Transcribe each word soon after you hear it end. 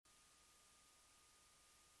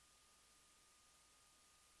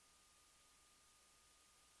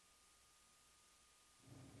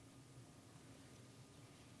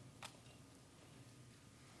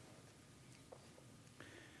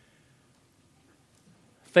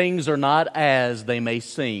things are not as they may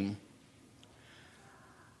seem.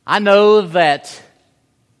 I know that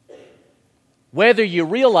whether you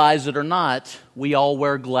realize it or not, we all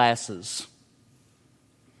wear glasses.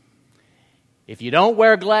 If you don't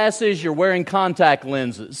wear glasses, you're wearing contact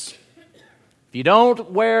lenses. If you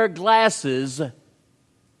don't wear glasses,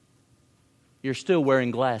 you're still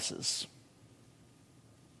wearing glasses.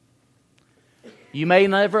 You may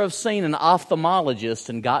never have seen an ophthalmologist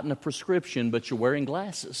and gotten a prescription, but you're wearing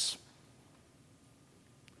glasses.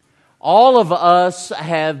 All of us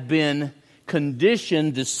have been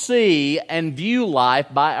conditioned to see and view life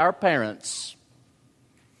by our parents.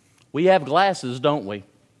 We have glasses, don't we?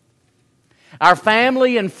 Our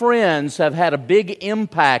family and friends have had a big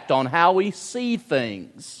impact on how we see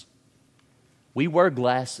things. We wear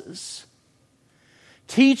glasses.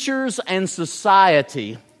 Teachers and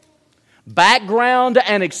society, background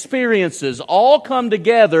and experiences all come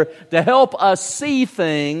together to help us see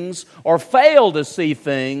things or fail to see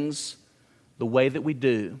things the way that we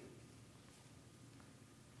do.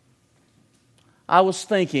 I was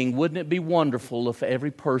thinking, wouldn't it be wonderful if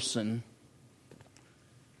every person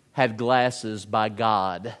had glasses by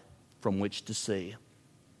God from which to see?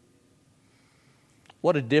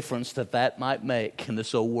 What a difference that might make in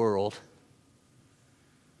this old world.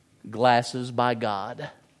 Glasses by God.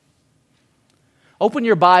 Open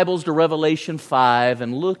your Bibles to Revelation 5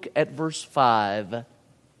 and look at verse 5.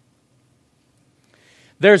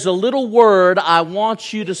 There's a little word I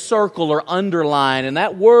want you to circle or underline, and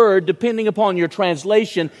that word, depending upon your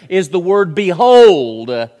translation, is the word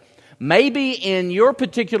behold. Maybe in your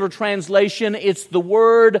particular translation, it's the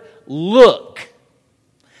word look.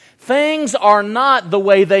 Things are not the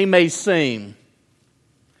way they may seem.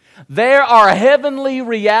 There are heavenly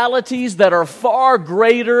realities that are far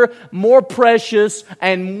greater, more precious,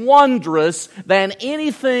 and wondrous than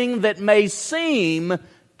anything that may seem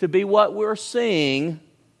to be what we're seeing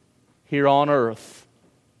here on earth.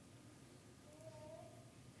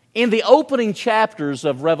 In the opening chapters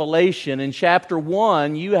of Revelation, in chapter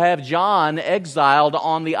 1, you have John exiled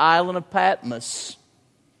on the island of Patmos.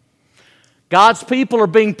 God's people are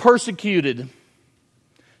being persecuted.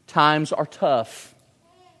 Times are tough.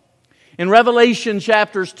 In Revelation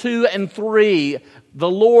chapters 2 and 3,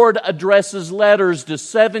 the Lord addresses letters to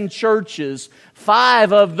 7 churches.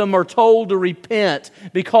 5 of them are told to repent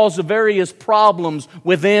because of various problems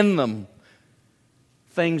within them.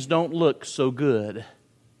 Things don't look so good.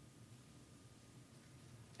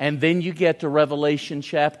 And then you get to Revelation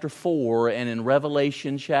chapter 4, and in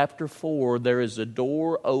Revelation chapter 4, there is a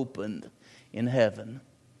door opened in heaven.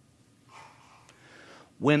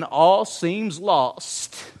 When all seems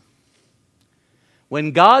lost,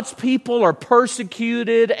 when God's people are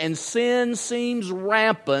persecuted and sin seems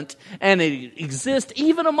rampant and it exists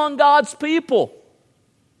even among God's people,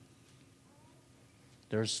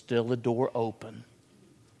 there's still a door open.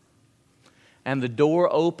 And the door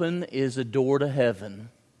open is a door to heaven.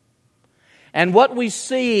 And what we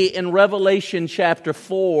see in Revelation chapter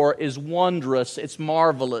 4 is wondrous. It's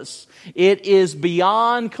marvelous. It is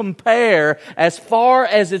beyond compare as far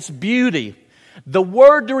as its beauty. The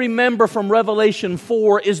word to remember from Revelation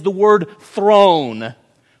 4 is the word throne.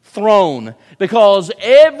 Throne. Because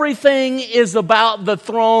everything is about the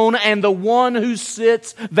throne and the one who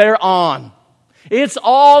sits thereon. It's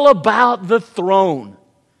all about the throne.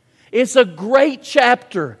 It's a great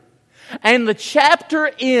chapter. And the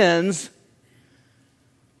chapter ends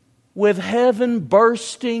with heaven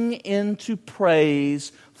bursting into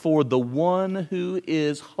praise for the one who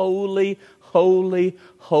is holy, holy,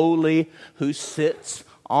 holy, who sits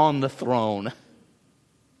on the throne.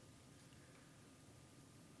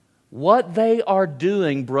 What they are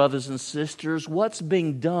doing, brothers and sisters, what's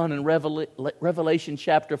being done in Revelation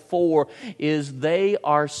chapter 4 is they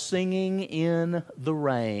are singing in the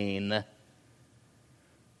rain.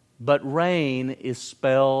 But rain is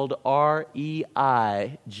spelled R-E-I-G-N.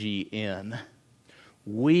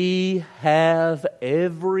 We have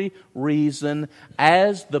every reason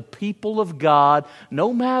as the people of God,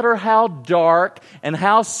 no matter how dark and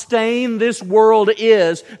how stained this world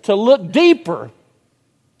is, to look deeper,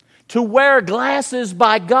 to wear glasses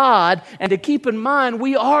by God, and to keep in mind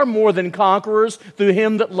we are more than conquerors through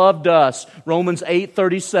Him that loved us. Romans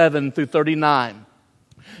 8:37 through 39.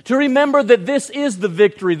 To remember that this is the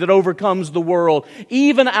victory that overcomes the world,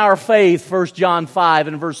 even our faith, 1 John 5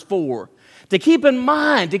 and verse 4. To keep in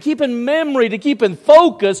mind, to keep in memory, to keep in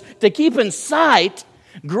focus, to keep in sight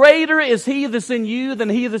Greater is He that's in you than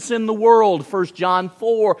he that's in the world. 1 John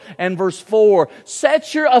 4 and verse 4.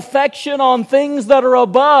 Set your affection on things that are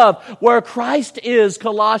above, where Christ is.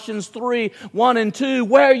 Colossians 3, 1 and 2.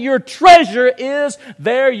 Where your treasure is,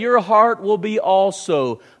 there your heart will be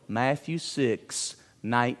also. Matthew 6,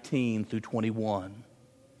 19 through 21.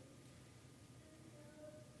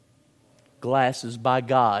 Glasses by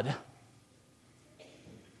God.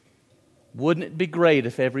 Wouldn't it be great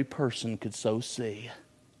if every person could so see?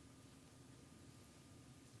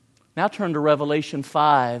 Now turn to Revelation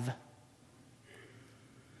 5.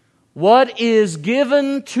 What is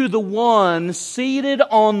given to the one seated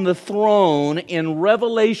on the throne in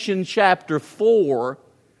Revelation chapter 4?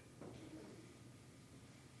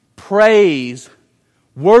 Praise,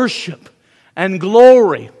 worship, and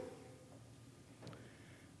glory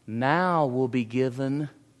now will be given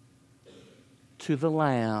to the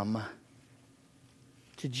Lamb,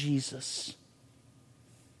 to Jesus.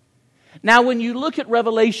 Now, when you look at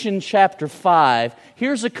Revelation chapter 5,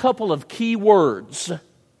 here's a couple of key words.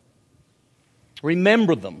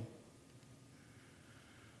 Remember them.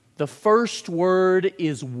 The first word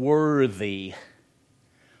is worthy.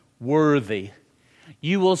 Worthy.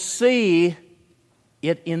 You will see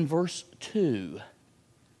it in verse 2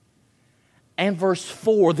 and verse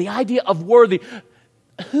 4. The idea of worthy.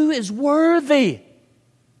 Who is worthy?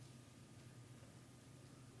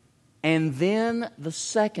 And then the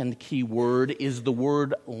second key word is the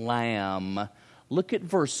word lamb. Look at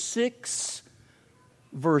verse 6,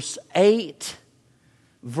 verse 8,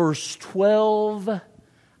 verse 12,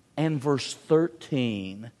 and verse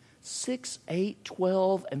 13. 6, 8,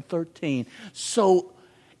 12, and 13. So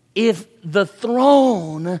if the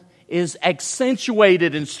throne is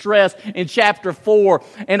accentuated and stressed in chapter 4,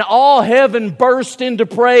 and all heaven burst into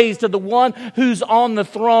praise to the one who's on the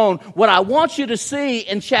throne, what I want you to see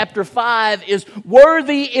in chapter 5 is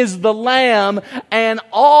worthy is the Lamb, and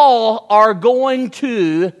all are going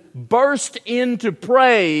to burst into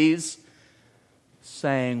praise,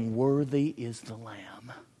 saying, worthy is the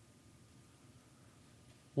Lamb.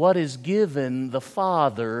 What is given the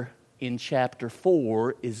Father in chapter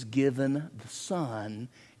 4 is given the Son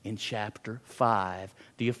in chapter 5.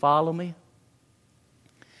 Do you follow me?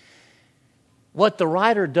 What the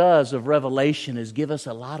writer does of Revelation is give us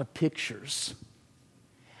a lot of pictures.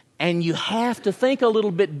 And you have to think a little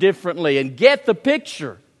bit differently and get the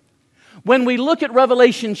picture. When we look at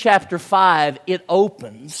Revelation chapter 5, it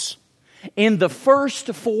opens in the first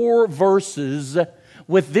 4 verses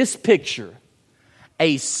with this picture.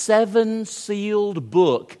 A 7-sealed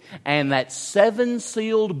book, and that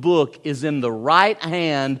 7-sealed book is in the right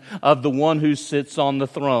hand of the one who sits on the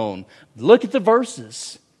throne. Look at the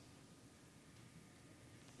verses.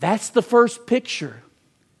 That's the first picture.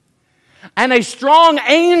 And a strong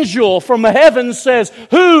angel from heaven says,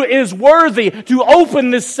 who is worthy to open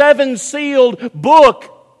this 7-sealed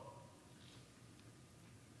book?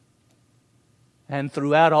 And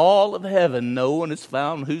throughout all of heaven, no one is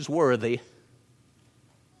found who's worthy.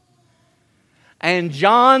 And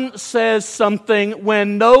John says something,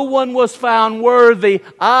 when no one was found worthy,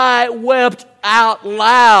 I wept out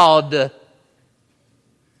loud.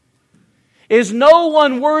 Is no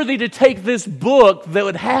one worthy to take this book that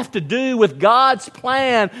would have to do with God's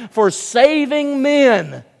plan for saving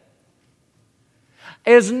men?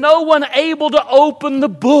 Is no one able to open the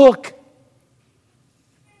book?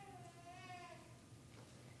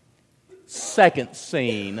 Second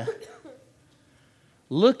scene.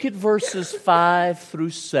 Look at verses 5 through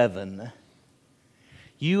 7.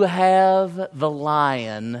 You have the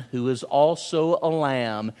lion who is also a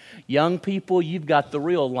lamb. Young people, you've got the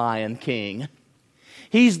real Lion King.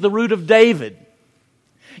 He's the root of David.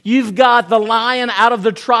 You've got the lion out of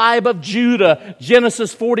the tribe of Judah.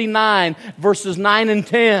 Genesis 49, verses 9 and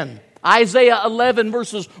 10. Isaiah 11,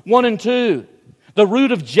 verses 1 and 2. The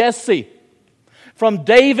root of Jesse, from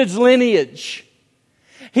David's lineage.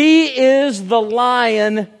 He is the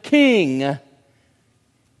Lion King.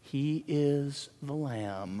 He is the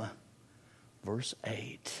Lamb. Verse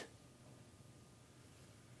 8.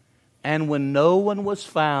 And when no one was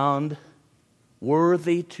found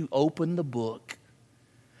worthy to open the book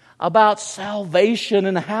about salvation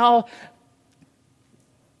and how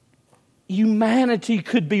humanity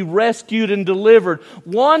could be rescued and delivered,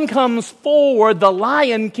 one comes forward, the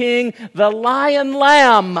Lion King, the Lion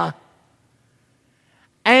Lamb.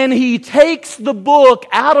 And he takes the book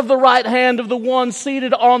out of the right hand of the one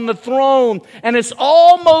seated on the throne. And it's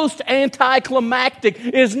almost anticlimactic.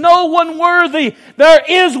 Is no one worthy? There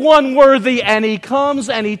is one worthy. And he comes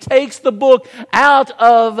and he takes the book out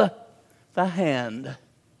of the hand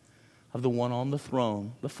of the one on the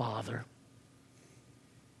throne, the Father.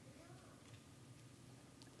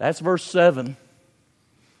 That's verse 7.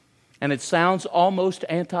 And it sounds almost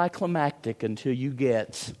anticlimactic until you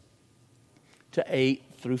get to 8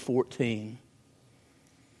 through 14.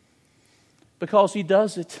 Because He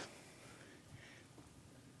does it.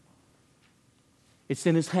 It's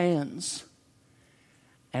in His hands.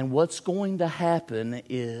 And what's going to happen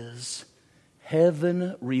is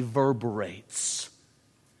heaven reverberates.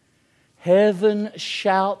 Heaven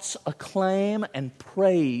shouts acclaim and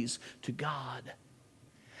praise to God.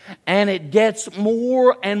 And it gets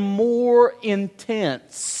more and more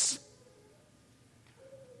intense.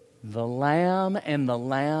 The Lamb and the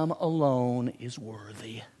Lamb alone is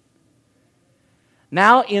worthy.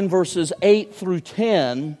 Now in verses 8 through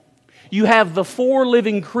 10, you have the 4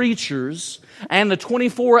 living creatures and the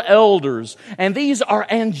 24 elders. And these are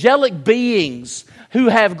angelic beings who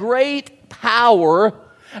have great power.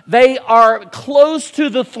 They are close to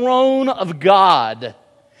the throne of God.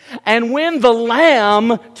 And when the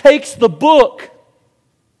Lamb takes the book,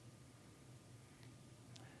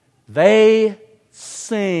 they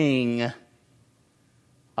sing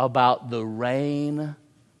about the reign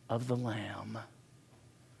of the Lamb.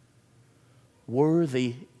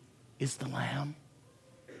 Worthy is the Lamb.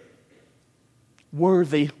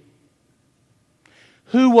 Worthy.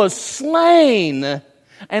 Who was slain.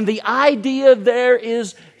 And the idea there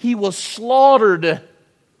is He was slaughtered.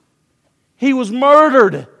 He was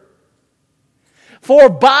murdered. For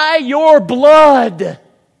by your blood,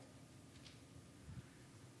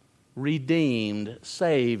 redeemed,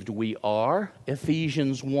 saved we are.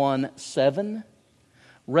 Ephesians 1:7.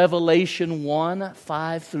 Revelation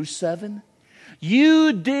 1:5 through 7.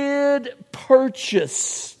 You did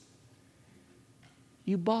purchase.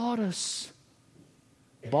 You bought us.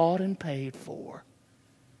 Bought and paid for.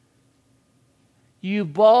 You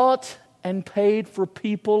bought and paid for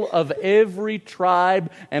people of every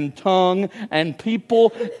tribe and tongue and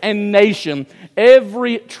people and nation.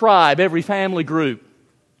 Every tribe, every family group.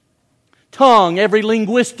 Tongue, every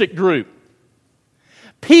linguistic group.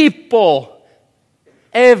 People,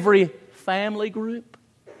 every family group,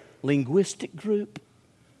 linguistic group,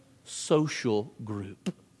 social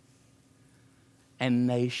group. And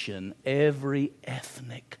nation, every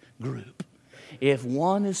ethnic group. If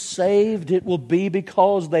one is saved, it will be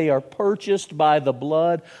because they are purchased by the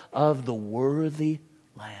blood of the worthy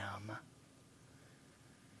Lamb.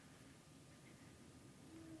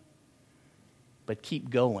 But keep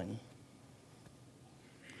going.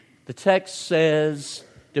 The text says,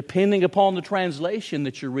 depending upon the translation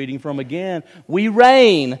that you're reading from again, we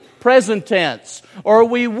reign, present tense, or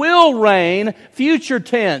we will reign, future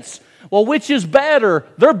tense. Well, which is better?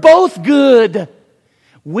 They're both good.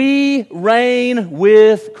 We reign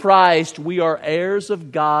with Christ. We are heirs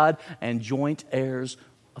of God and joint heirs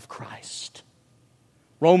of Christ.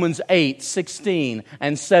 Romans 8:16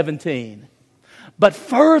 and 17. But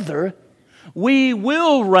further, we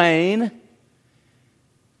will reign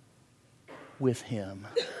with Him.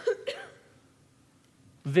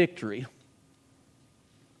 Victory.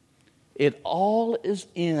 It all is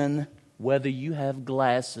in whether you have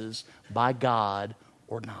glasses by God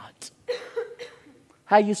or not.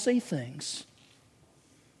 How you see things.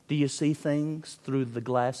 Do you see things through the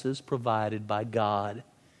glasses provided by God,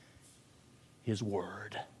 His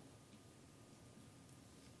Word?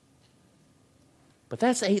 But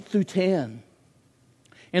that's 8 through 10.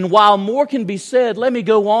 And while more can be said, let me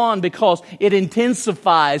go on because it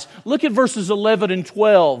intensifies. Look at verses 11 and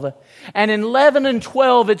 12. And in 11 and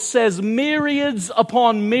 12 it says myriads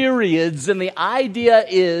upon myriads. And the idea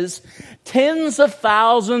is tens of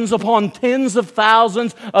thousands upon tens of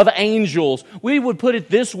thousands of angels. We would put it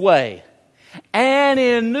this way. An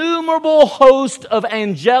innumerable host of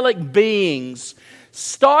angelic beings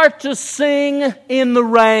start to sing in the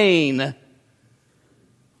rain.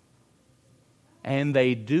 And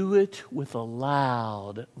they do it with a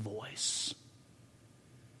loud voice.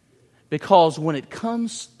 Because when it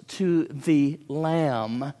comes to the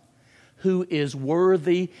Lamb who is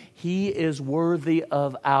worthy, He is worthy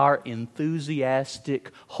of our enthusiastic,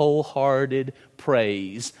 wholehearted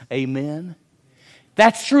praise. Amen?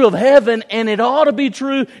 That's true of heaven, and it ought to be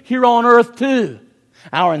true here on earth too.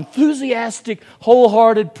 Our enthusiastic,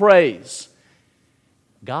 wholehearted praise.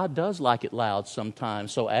 God does like it loud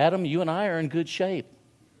sometimes. So Adam, you and I are in good shape.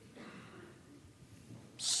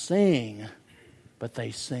 Sing, but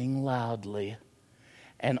they sing loudly.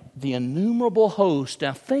 And the innumerable host,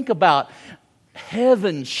 now think about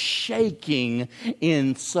heaven shaking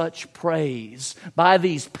in such praise by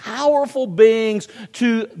these powerful beings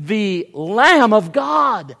to the Lamb of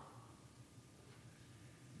God.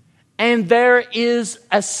 And there is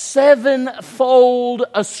a sevenfold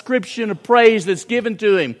ascription of praise that's given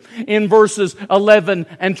to Him in verses 11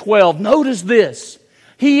 and 12. Notice this.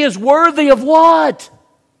 He is worthy of what?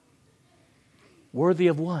 Worthy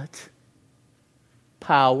of what?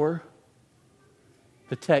 Power.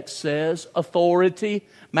 The text says authority.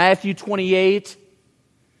 Matthew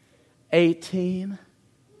 28:18.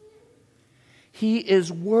 He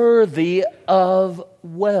is worthy of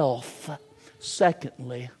wealth.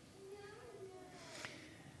 Secondly,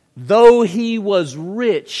 though He was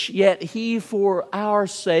rich, yet He for our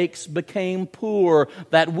sakes became poor,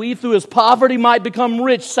 that we through His poverty might become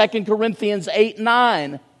rich. 2 Corinthians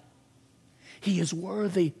 8:9. He is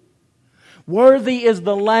worthy. Worthy is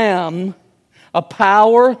the Lamb of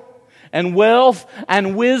power and wealth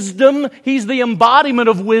and wisdom. He's the embodiment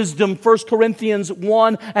of wisdom. 1 Corinthians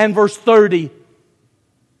 1 and verse 30.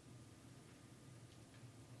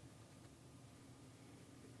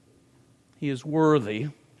 He is worthy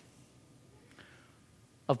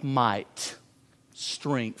of might,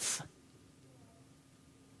 strength.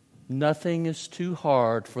 Nothing is too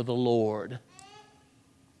hard for the Lord.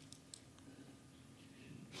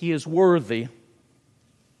 He is worthy.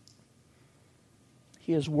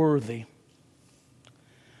 He is worthy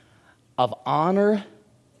of honor,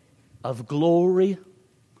 of glory,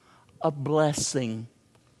 of blessing.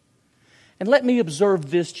 And let me observe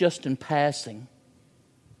this just in passing.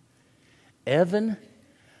 Evan,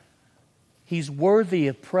 He's worthy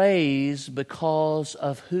of praise because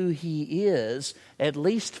of who He is. At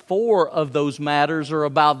least 4 of those matters are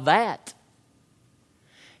about that.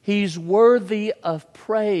 He's worthy of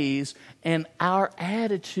praise, and our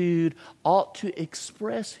attitude ought to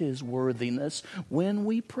express His worthiness when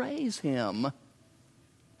we praise Him.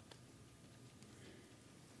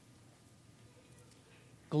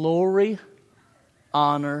 Glory,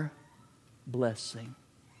 honor, blessing.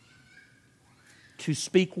 To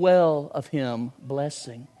speak well of Him,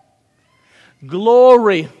 blessing.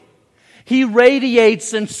 Glory. He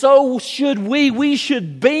radiates, and so should we. We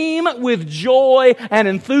should beam with joy and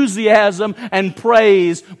enthusiasm and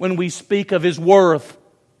praise when we speak of His worth.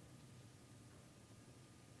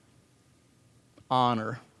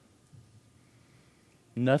 Honor.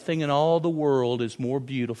 Nothing in all the world is more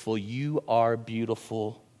beautiful. You are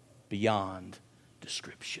beautiful beyond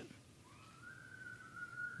description.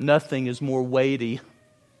 Nothing is more weighty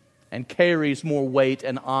and carries more weight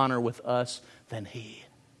and honor with us than He.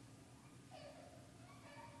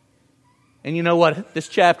 And you know what? This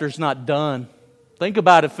chapter's not done. Think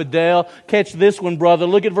about it, Fidel. Catch this one, brother.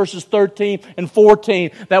 Look at verses 13 and 14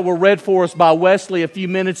 that were read for us by Wesley a few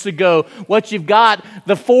minutes ago. What you've got,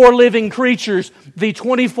 the 4 living creatures, the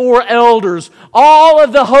 24 elders, all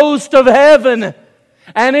of the host of heaven.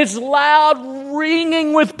 And it's loud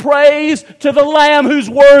ringing with praise to the Lamb who's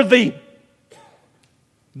worthy.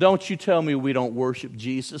 Don't you tell me we don't worship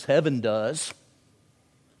Jesus. Heaven does.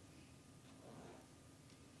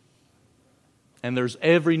 And there's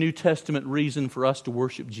every New Testament reason for us to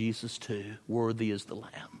worship Jesus too. Worthy is the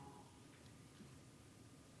Lamb.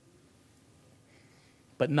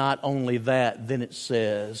 But not only that, then it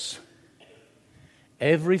says,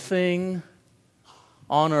 everything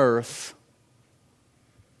on earth,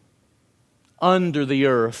 under the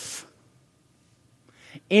earth,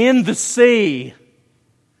 in the sea,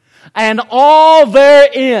 and all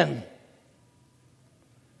therein,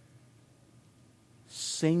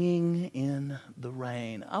 singing in the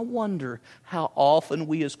rain. I wonder how often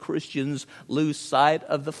we as Christians lose sight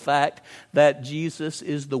of the fact that Jesus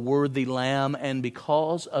is the worthy Lamb, and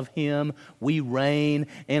because of Him we reign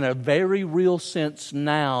in a very real sense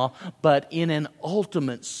now, but in an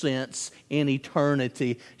ultimate sense in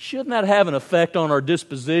eternity. Shouldn't that have an effect on our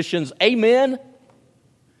dispositions? Amen?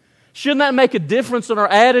 Shouldn't that make a difference in our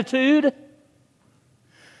attitude?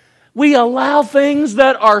 We allow things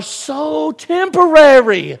that are so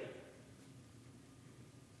temporary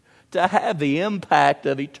to have the impact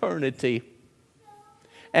of eternity.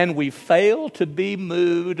 And we fail to be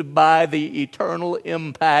moved by the eternal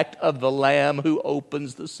impact of the Lamb who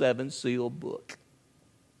opens the 7-seal book.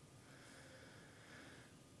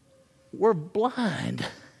 We're blind.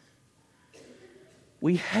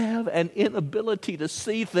 We have an inability to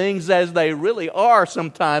see things as they really are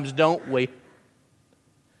sometimes, don't we?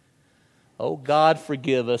 Oh, God,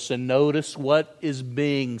 forgive us, and notice what is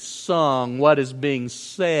being sung, what is being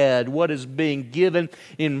said, what is being given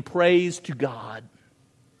in praise to God.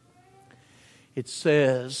 It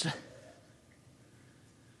says,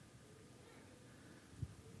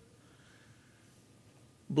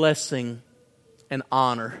 blessing and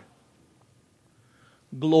honor,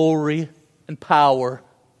 glory and power,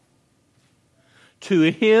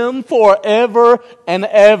 to Him forever and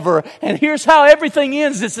ever. And here's how everything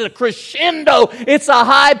ends. It's a crescendo. It's a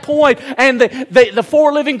high point. And the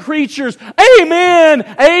four living creatures, Amen,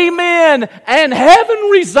 Amen. And heaven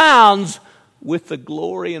resounds with the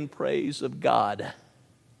glory and praise of God.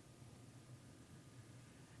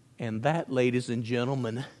 And that, ladies and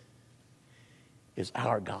gentlemen, is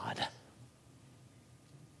our God.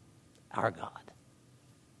 Our God.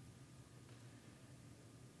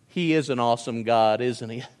 He is an awesome God, isn't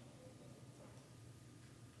He?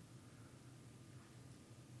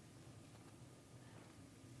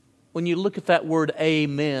 When you look at that word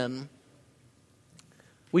amen,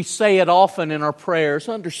 we say it often in our prayers,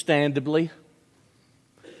 understandably.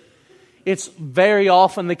 It's very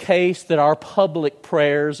often the case that our public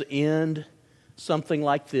prayers end something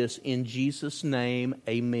like this: in Jesus' name,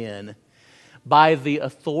 amen. By the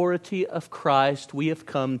authority of Christ, we have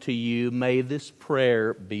come to you. May this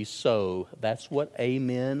prayer be so. That's what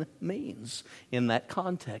amen means in that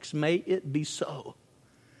context. May it be so.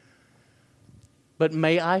 But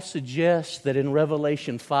may I suggest that in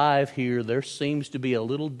Revelation 5 here, there seems to be a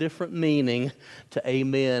little different meaning to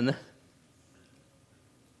amen.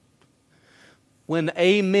 When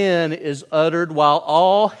amen is uttered while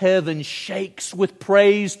all heaven shakes with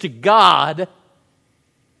praise to God,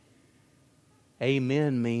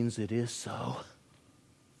 amen means it is so.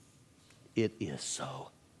 It is so.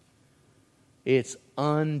 It's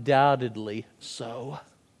undoubtedly so.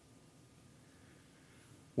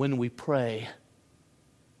 When we pray,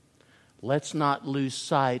 let's not lose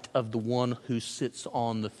sight of the one who sits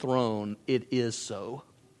on the throne. It is so.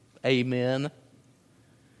 Amen.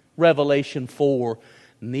 Revelation 4,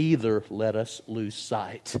 neither let us lose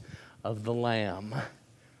sight of the Lamb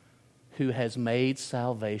who has made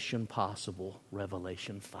salvation possible.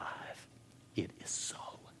 Revelation 5. It is so.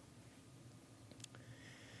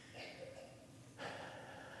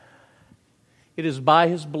 It is by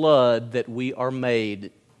His blood that we are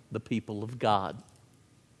made the people of God.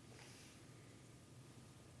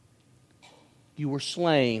 You were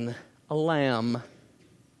slain, a lamb.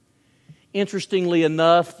 Interestingly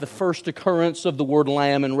enough, the first occurrence of the word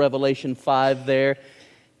lamb in Revelation 5 there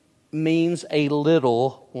means a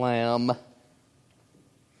little lamb.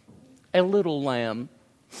 A little lamb.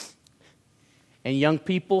 And young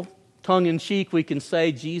people, tongue-in-cheek, we can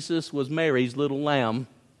say Jesus was Mary's little lamb.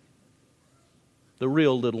 The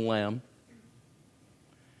real little lamb.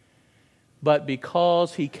 But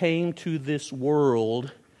because He came to this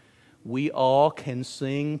world, we all can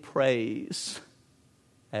sing praise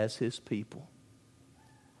as His people,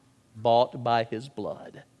 bought by His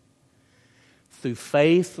blood. Through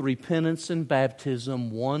faith, repentance, and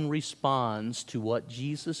baptism, one responds to what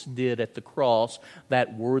Jesus did at the cross,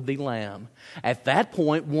 that worthy Lamb. At that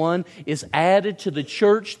point, one is added to the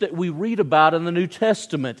church that we read about in the New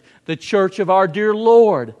Testament, the church of our dear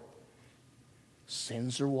Lord.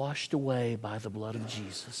 Sins are washed away by the blood of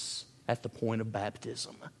Jesus at the point of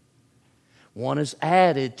baptism. One is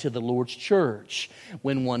added to the Lord's church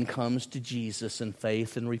when one comes to Jesus in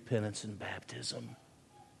faith and repentance and baptism.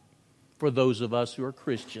 For those of us who are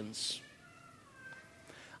Christians,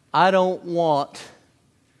 I don't want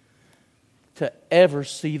to ever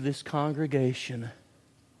see this congregation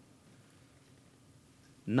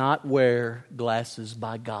not wear glasses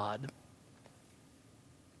by God.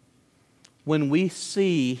 When we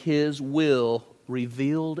see His will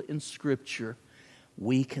revealed in Scripture,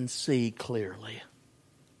 we can see clearly.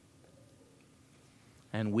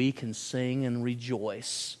 And we can sing and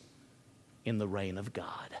rejoice in the reign of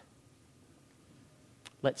God.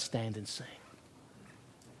 Let's stand and sing.